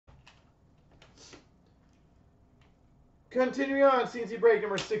Continuing on, CNC break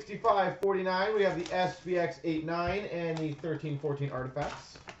number 6549. We have the SBX 89 and the 1314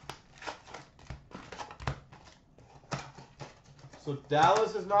 artifacts. So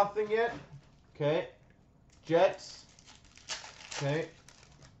Dallas is nothing yet. Okay. Jets. Okay.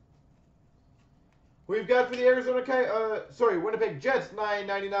 We've got for the Winnipeg Jets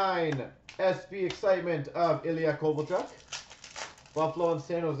 999 SB excitement of Ilya Kovalchuk. Buffalo and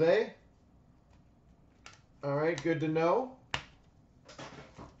San Jose. All right, good to know.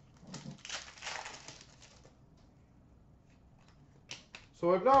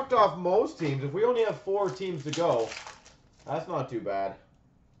 So we've knocked off most teams. If we only have 4 teams to go, that's not too bad.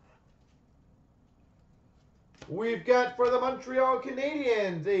 We've got for the Montreal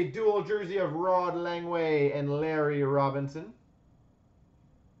Canadiens a dual jersey of Rod Langway and Larry Robinson.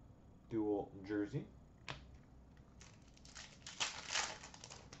 Dual jersey.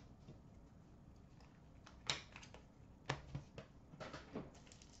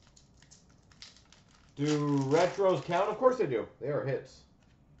 Do retros count? Of course they do. They are hits.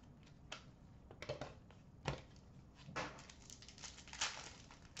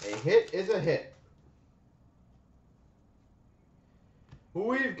 A hit is a hit.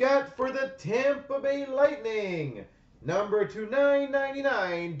 We've got for the Tampa Bay Lightning, number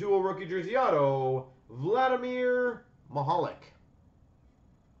 2/999, dual rookie jersey auto, Vladimir Mahalik.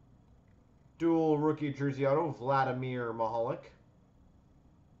 Dual rookie jersey auto, Vladimir Mahalik.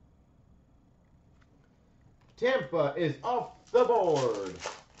 Tampa is off the board,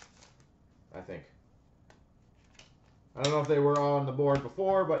 I think. I don't know if they were on the board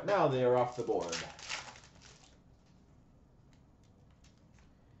before, but now they are off the board.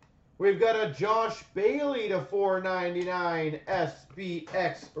 We've got a Josh Bailey to 499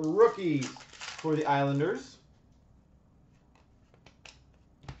 SBX rookies for the Islanders.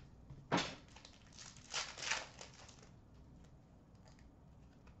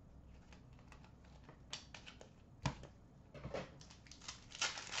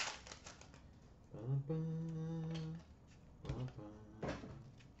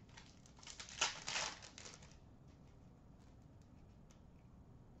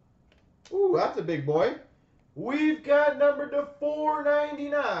 Ooh, that's a big boy. We've got number to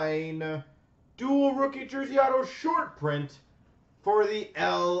 499, dual rookie jersey auto short print for the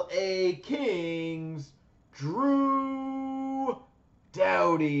LA Kings, Drew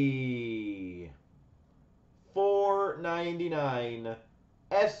Doughty. 499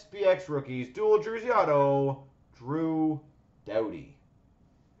 SBX rookies, dual jersey auto, Drew Doughty.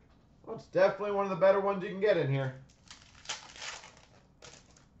 Well, it's definitely one of the better ones you can get in here.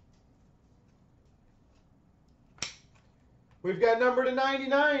 We've got number to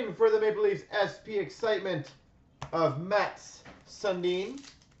 99 for the Maple Leafs SP excitement of Mats Sundin.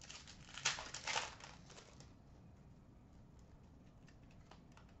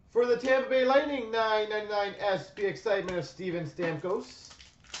 For the Tampa Bay Lightning, 999 SP excitement of Steven Stamkos.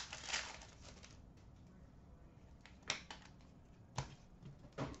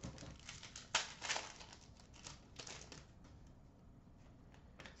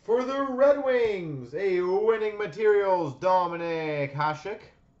 For the Red Wings, a winning materials, Dominik Hasek.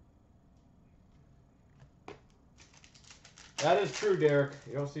 That is true, Derek.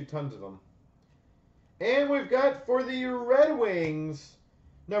 You don't see tons of them. And we've got for the Red Wings,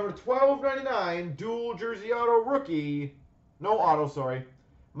 number 1299, dual jersey auto rookie. No auto, sorry.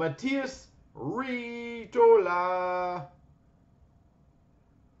 Matias Ritola.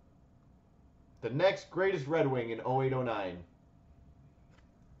 The next greatest Red Wing in 08-09.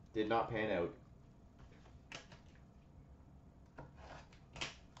 Did not pan out.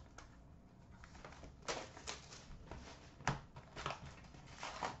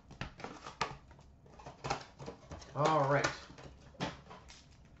 All right.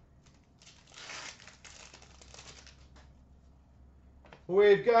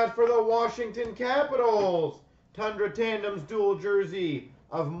 We've got for the Washington Capitals, Tundra Tandems dual jersey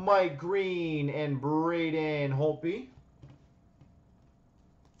of Mike Green and Braden Holtby.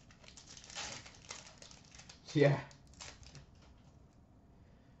 Yeah.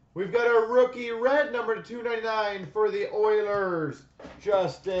 We've got a rookie red number to 299 for the Oilers,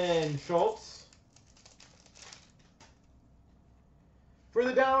 Justin Schultz. For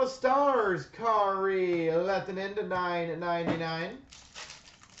the Dallas Stars, Kari Lehtonen to 999.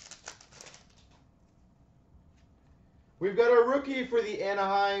 We've got a rookie for the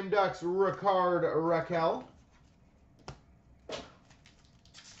Anaheim Ducks, Rickard Rakell.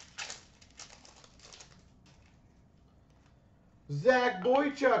 Zach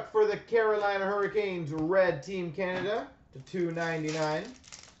Boychuk for the Carolina Hurricanes, Red Team Canada to 299.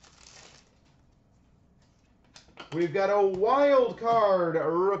 We've got a wild card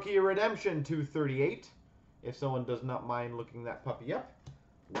rookie redemption 238. If someone does not mind looking that puppy up.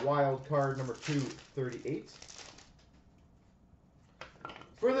 Wild card number 238.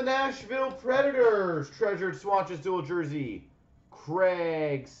 For the Nashville Predators, treasured swatches dual jersey,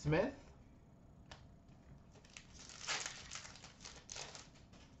 Craig Smith.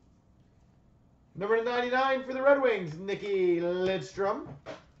 Number 99 for the Red Wings, Nicky Lidstrom,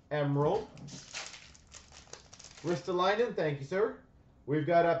 Emerald. Ristolainen, thank you, sir. We've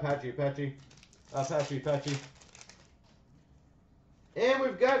got Apache. And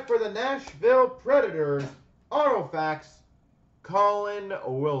we've got for the Nashville Predators, Autofax, Colin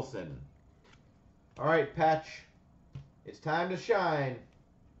Wilson. All right, Patch. It's time to shine.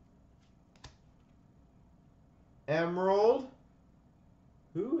 Emerald.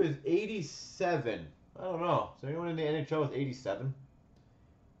 Who is 87? I don't know. Is there anyone in the NHL with 87?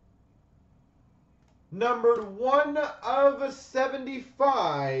 Numbered 1 of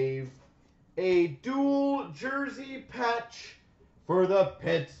 75. A dual jersey patch for the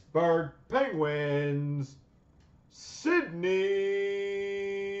Pittsburgh Penguins. Sidney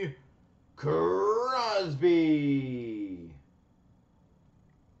Crosby.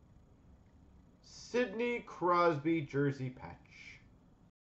 Sidney Crosby jersey patch.